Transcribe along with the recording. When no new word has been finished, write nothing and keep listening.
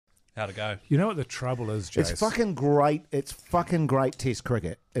How'd it go? You know what the trouble is, Jace? It's fucking great. It's fucking great Test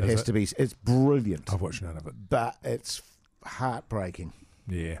cricket. It Is has it? to be. It's brilliant, I've watched none of it. but it's heartbreaking.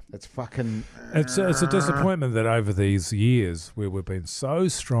 Yeah. It's fucking. It's a disappointment that over these years where we've been so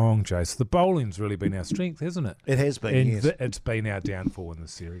strong, Jace, the bowling's really been our strength, hasn't it? It has been. And Yes. it's been our downfall in the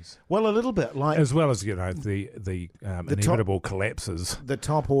series, Well, a little bit like as well as the inevitable collapses. the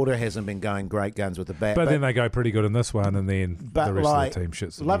top order hasn't been going great guns with the bat, But then they go pretty good in this one, and then but the rest like, of the team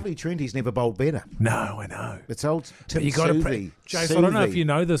shits. the Lovely Trenti's never bowled better. bed. No, I know. It's old Tim But you got to, Souvey. Jace. I don't know if Souvey. you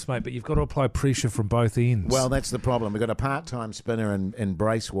know this, mate, but you've got to apply pressure from both ends. Well, that's the problem. We've got a part-time spinner in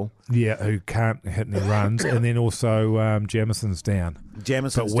Bracewell. yeah, who can't hit any runs, and then also Jamison's down. But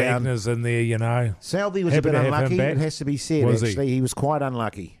Jamison's down. Wagner's in there, you know. Selby was a Happy bit to have him unlucky. back. It has to be said. Was he? Actually, he was quite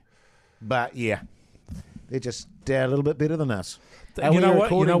unlucky. But yeah, they're just a little bit better than us. Are You we know what? You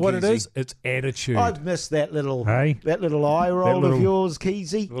recording, know what it Keezy? is? It's attitude. I've missed that little Hey? eye roll little- of yours,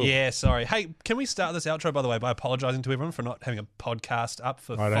 Keezy. Yeah, sorry. Hey, can we start this outro, by the way, by apologising to everyone for not having a podcast up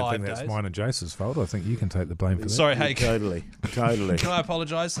for I don't 5 think days? that's mine and Jace's fault. I think you can take the blame for that. Sorry, hey, Totally. can I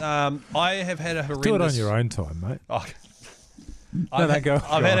apologise? I have had a horrendous... Do it on your own time, mate. Oh, No, go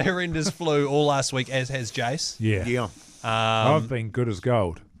I've had a on. horrendous flu all last week, as has Jace. Yeah. Yeah. I've been good as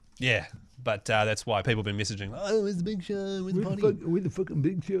gold. Yeah, but that's why people have been messaging, oh, where's the big show? Where's the potty? We're the fucking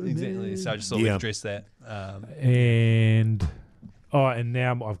big show. Exactly. So I just thought Yeah. we'd address that. And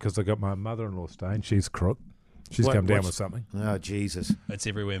now because I got my mother-in-law staying, she's crook. She's come down with something. Oh, Jesus. It's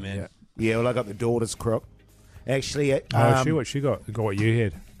everywhere, man. Yeah. Yeah, well, I got the daughter's crook. Actually, She got what you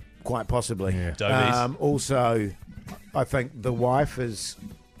had. quite possibly. Yeah. Dovies. Also, I think the wife is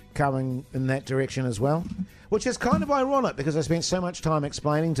coming in that direction as well, which is kind of ironic because I spent so much time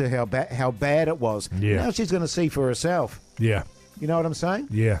explaining to her how bad it was. Yeah. Now she's going to see for herself. Yeah. You know what I'm saying?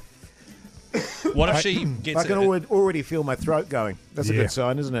 Yeah. What if she gets I can already feel my throat going. That's a Yeah. good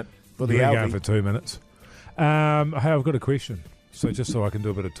sign, isn't it? For the You've been going Alfie. for 2 minutes. Hey, I've got a question. So just so I can do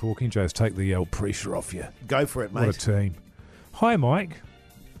a bit of talking, Jace, take the pressure off you. Go for it, What a mate. team. Hi, Mike.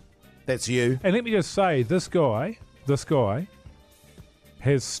 That's you. And let me just say, this guy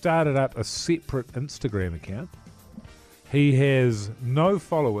has started up a separate Instagram account. He has no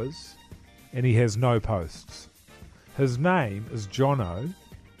followers and he has no posts. His name is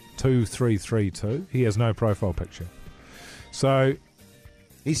Jono2332. He has no profile picture. So,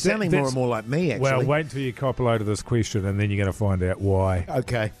 He's sounding more that's- and more like me, actually. well, wait until you cop a load of this question and then you're going to find out why.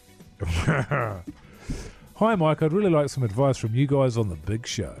 Okay. Hi, Mike. I'd really like some advice from you guys on the big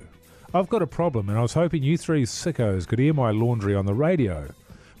show. I've got a problem, and I was hoping you three sickos could air my laundry on the radio.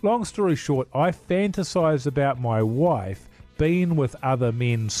 Long story short, I fantasize about my wife being with other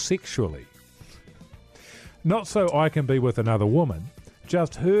men sexually. Not so I can be with another woman,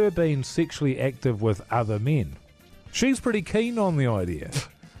 just her being sexually active with other men. She's pretty keen on the idea,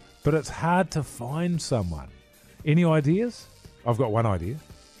 but it's hard to find someone. Any ideas? I've got one idea.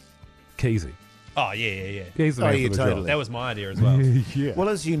 Keezy. Oh, yeah. He's the Oh, man yeah, for the totally. That was my idea as well. job. Yeah. Well,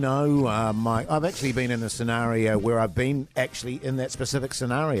 as you know, Mike, I've actually been in a scenario where I've been actually in that specific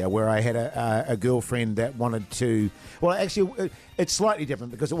scenario where I had a girlfriend that wanted to. Well, actually, it's slightly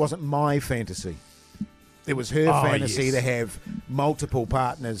different because it wasn't my fantasy. It was her fantasy yes. to have multiple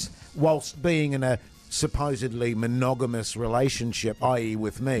partners whilst being in a supposedly monogamous relationship, i.e.,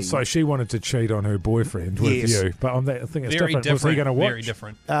 with me. So she wanted to cheat on her boyfriend with Yes. you, but I think it's Very different. different. Was he going to watch? Very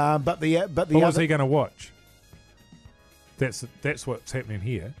different. but the What other. was he going to watch? That's what's happening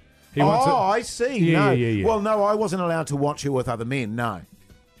here. He Oh, wants it. I see. Yeah, no. yeah. Well, no, I wasn't allowed to watch her with other men. No.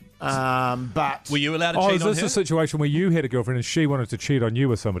 But Were you allowed to Oh, cheat is on this her? a situation where you had a girlfriend and she wanted to cheat on you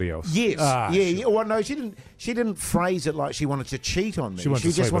with somebody else? yes, Ah, yeah. Well, no, she didn't. She didn't phrase it like she wanted to cheat on me. She wanted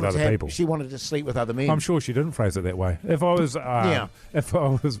to sleep with other people. She wanted to sleep with other men. I'm sure she didn't phrase it that way. If I was, if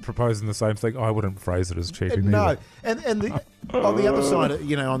I was proposing the same thing, I wouldn't phrase it as cheating. No, either. and the, on the other side,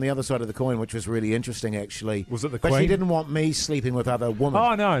 on the other side of the coin, which was really interesting, actually. Was it the But she Queen? didn't want me sleeping with other women.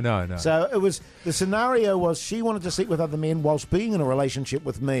 Oh no. So it was the scenario was she wanted to sleep with other men whilst being in a relationship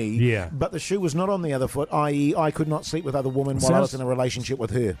with me. Yeah. But the shoe was not on the other foot, i.e., I could not sleep with other women while I was Sounds- in a relationship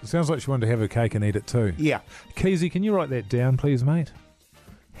with her. It sounds like she wanted to have her cake and eat it too. Yeah. Keezy, can you write that down, please, mate?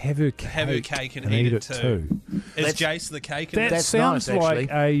 Have her cake, Have her cake and eat it too. Is That's- Jace the cake? And That That's sounds nice, like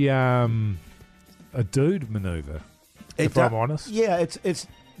a dude maneuver. If I'm honest, Yeah, it's it's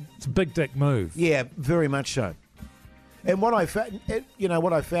a big dick move. yeah, very much so. And what I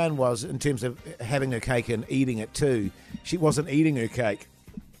found was in terms of having her cake and eating it too, she wasn't eating her cake.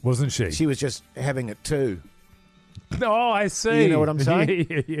 Wasn't she? She was just having it too. Oh, I see. You know what I'm saying?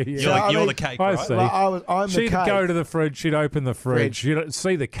 Yeah. You're, So, like, I you're mean, the cake, I right? see. I'm the She'd cake. go to the fridge, she'd open the fridge, you'd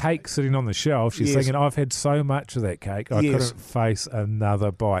see the cake sitting on the shelf. She's Yes. thinking, I've had so much of that cake, I Yes. couldn't face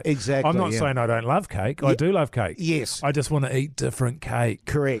another bite. Exactly, I'm not yeah. saying I don't love cake. I Yeah. do love cake. Yes, I just want to eat different cake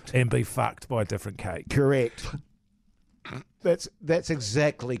correct. and be fucked by different cake. Correct. That's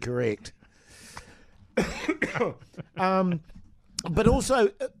exactly correct. But also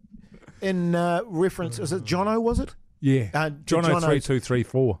in reference, is it Jono? Was it Yeah. Jono Jono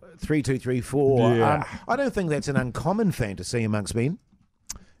 3234. 3234? Yeah. I don't think that's an uncommon fantasy amongst men.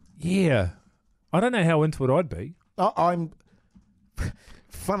 Yeah. I don't know how into it I'd be. I'm,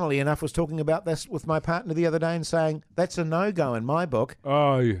 funnily enough, was talking about this with my partner the other day and saying that's a no-go in my book.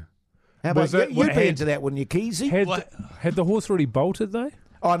 Oh, yeah. How about Was that you? what You'd be had- into that, wouldn't you, Keezy? Had the horse already bolted though?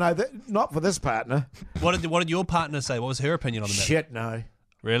 Oh no, not for this partner. What did your partner say? What was her opinion on the matter? Shit, no.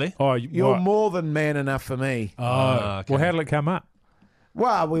 Really? Oh, You're what? more than man enough for me. Oh, okay. well, how did it come up?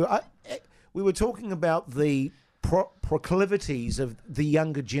 Well, we were talking about the proclivities of the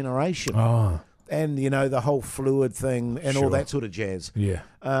younger generation, Oh, and the whole fluid thing and all Sure. that sort of jazz. yeah.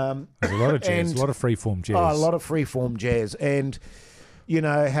 Um, There's a lot of jazz, and- a lot of freeform jazz. Oh, a lot of freeform jazz, and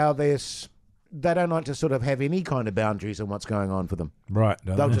how they don't like to sort of have any kind of boundaries on what's going on for them. Right.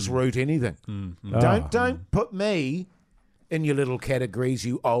 don't They'll they? just root anything. Oh. Don't put me in your little categories,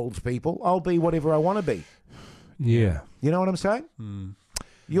 you old people. I'll be whatever I want to be. Yeah. You know what I'm saying?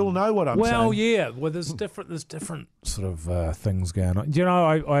 You'll know what I'm Well, saying. yeah. Well, there's different sort of things going on. You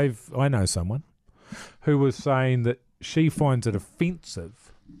know, I know someone who was saying that she finds it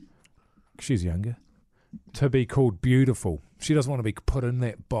offensive. She's younger. To be called beautiful. She doesn't want to be put in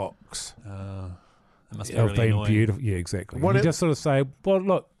that box It must be of really being annoying. beautiful. Yeah, exactly. What You if- just sort of say, well,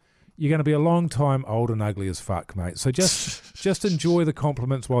 look, you're going to be a long time old and ugly as fuck, mate. So just enjoy the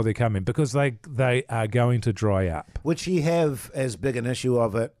compliments while they're coming, because they are going to dry up. Would she have as big an issue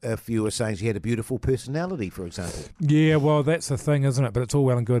of it if you were saying she had a beautiful personality, for example? Yeah, well, that's the thing, isn't it? But it's all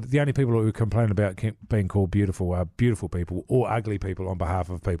well and good. The only people who complain about being called beautiful are beautiful people or ugly people on behalf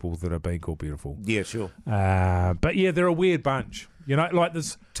of people that are being called beautiful. Yeah, sure. But yeah, they're a weird bunch. You know, like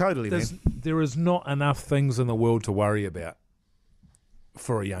Totally, man. there is not enough things in the world to worry about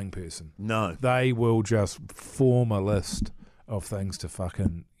for a young person. No. They will just form a list of things to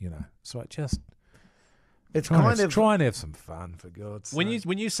fucking, it's like just It's try and have some fun, for God's sake.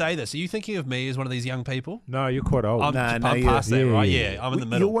 When you say this, are you thinking of me as one of these young people? No, you're quite old. I'm, No, I'm no, past that, yeah, right? yeah. Yeah, I'm in the You're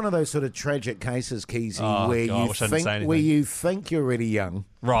middle. one of those sort of tragic cases, Keezy, Oh, where God, I wish I didn't say anything. you think you're really young,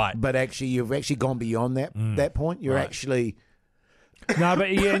 Right. but actually you've actually gone beyond that point. You're Right. actually No,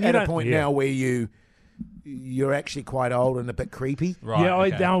 but yeah, and you at a don't- point yeah. now where you're actually quite old and a bit creepy. Right. Yeah,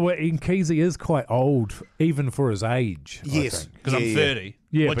 okay. and Keezy is quite old, even for his age. I Yes. think. Because I'm 30.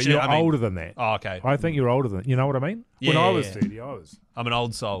 Yeah, Which but is- you're I mean- older than that. Oh, okay. I think you're older than. You know what I mean? When Yeah, I was yeah. 30, I was. I'm an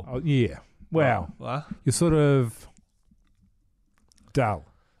old soul. Oh, yeah. Wow. What? You're sort of dull.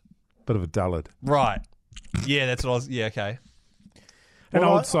 Bit of a dullard. Right. Yeah, that's what I was. Yeah, okay. An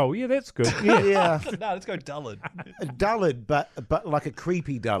Well, old soul. Yeah, that's good. Yeah. Yeah, No, let's go dullard. a dullard, but like a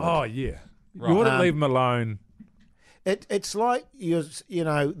creepy dullard. Oh, yeah. Right. You wouldn't leave him alone. It's like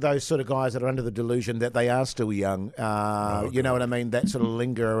those sort of guys that are under the delusion that they are still young. You know what I mean? That sort of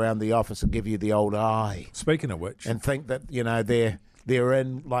linger around the office and give you the old eye Speaking of which, and think that they're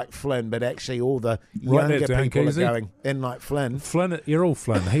in like Flynn, but actually all the Write that younger down, people Keezy. are going in like Flynn. Flynn, Errol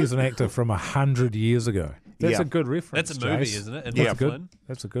Flynn, he's an actor from 100 years ago. That's Yeah. a good reference. That's a movie, Jace. isn't it? And Yeah. Errol Good. Flynn?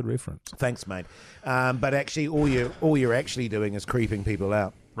 That's a good reference. Thanks, mate. But actually, all you're actually doing is creeping people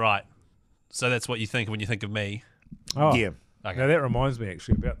out. Right. So that's what you think when you think of me. Oh, Yeah. Okay. Now that reminds me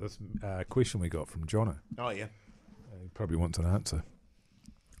actually about this question we got from Jono. Oh yeah. He probably wants an answer.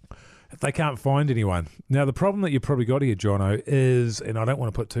 If they can't find anyone. Now, the problem that you've probably got here, Jono, is, and I don't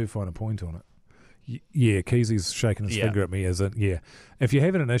want to put too fine a point on it. Yeah, Keezy's shaking his Yeah. finger at me, isn't? Yeah. If you're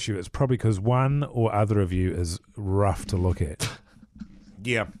having an issue, it's probably because one or other of you is rough to look at.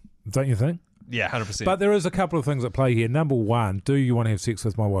 Yeah. Don't you think? Yeah, 100%. But there is a couple of things at play here. Number one, do you want to have sex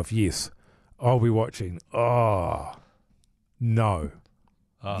with my wife? Yes. I'll be watching. Oh, no.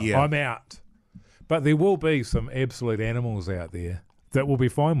 Yeah. I'm out. But there will be some absolute animals out there that will be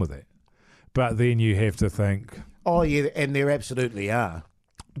fine with it. But then you have to think. Oh yeah, and there absolutely are.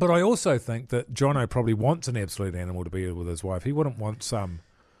 But I also think that Jono probably wants an absolute animal to be with his wife. He wouldn't want some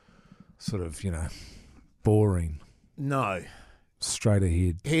sort of, boring, No, straight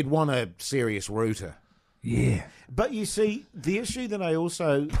ahead. he'd want a serious rooter. Yeah. But you see, the issue that I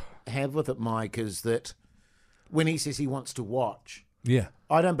also have with it, Mike, is that when he says he wants to watch, Yeah.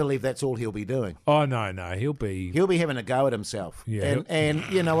 I don't believe that's all he'll be doing. Oh, no. He'll be. He'll be having a go at himself. Yeah. And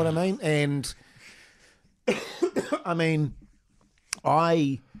you know what I mean? And I mean,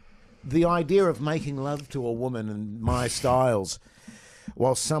 the idea of making love to a woman in my styles,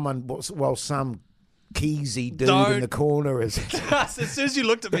 while some keezy dude in the corner is As soon as you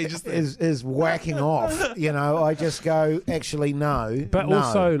looked at me, just is whacking off, I just go, actually, no. But no.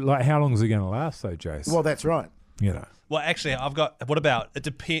 also, like, how long is it going to last, though, Jace? Well, that's right. Well, actually, I've got. What about it?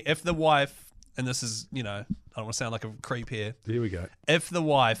 Depends if the wife, and this is, I don't want to sound like a creep here. Here we go. If the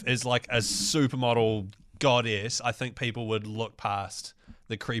wife is like a supermodel goddess, I think people would look past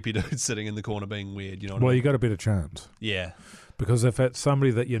the creepy dude sitting in the corner being weird. You know what I Well, mean? you got a better chance. Yeah, Because if it's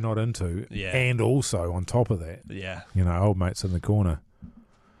somebody that you're not into, Yeah. and also on top of that, yeah. old mates in the corner,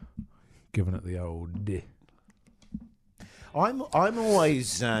 giving it the old... I'm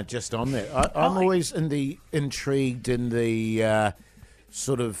always just on that. I'm always intrigued in the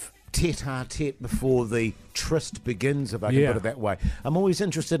sort of tete-a-tete before the tryst begins, if I can put it that way. I'm always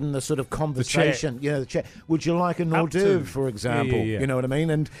interested in the sort of conversation. The chat. Would you like an hors d'oeuvre, for example? Yeah. You know what I mean?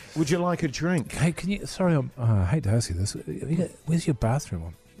 And would you like a drink? Hey, can you... Sorry, I hate to ask you this. Where's your bathroom?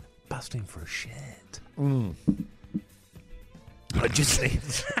 I'm busting for a shit.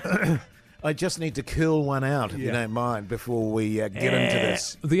 I just need to cool one out, if you don't mind, before we get into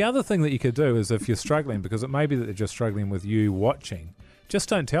this. The other thing that you could do is if you're struggling, because it may be that they're just struggling with you watching, just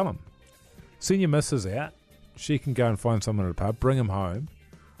don't tell them. Send your missus out. She can go and find someone at a pub, bring them home,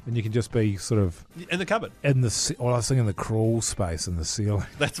 and you can just be sort of In the cupboard. in the... Well, I was thinking the crawl space in the ceiling.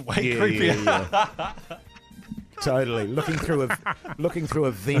 That's way creepier. Yeah. Totally. Looking through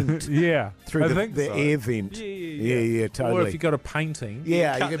a vent. Yeah. Through I the think so. air vent. Yeah, totally. Or if you've got a painting...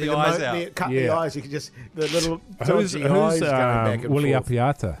 Yeah, cut you can the be eyes out. cut the Yeah. eyes. You can just the little Who's dodgy eyes going back and Willie forth.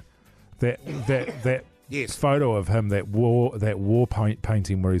 Appiata? That Yes. photo of him, that war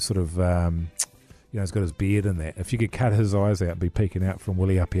painting where he's sort of he's got his beard in that. If you could cut his eyes out and be peeking out from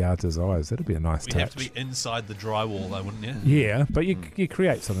Willie Appiata's eyes, that'd be a nice We'd touch. have to be inside the drywall, though, wouldn't you? Yeah, but you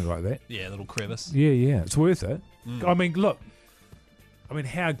create something like that. Yeah, a little crevice. Yeah, it's worth it. I mean, look. I mean,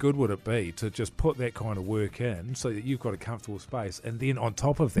 how good would it be to just put that kind of work in so that you've got a comfortable space, and then on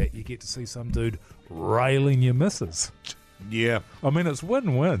top of that, you get to see some dude railing your missus. Yeah. I mean, it's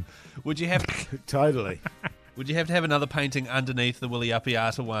win-win. Would you have Totally. Would you have to have another painting underneath the Willie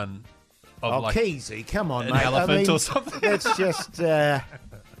Appiata one? Of like Keezy, come on, an mate. elephant or something? Let's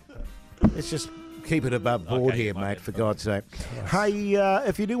just keep it above board Okay, here, my mate, bad. for God's sake. Hey,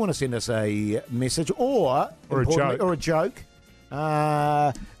 if you do want to send us a message or Or a importantly, joke. or a joke,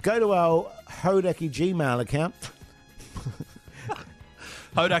 go to our Hodaki Gmail account.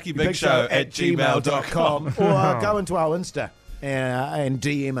 Hodaki Big Show at gmail.com. Or go into our Insta and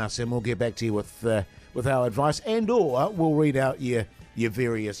DM us, and we'll get back to you with our advice, and or we'll read out your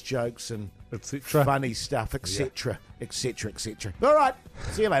various jokes and Et cetera. funny stuff, etc., etc., etc. All right,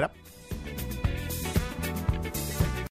 see you later.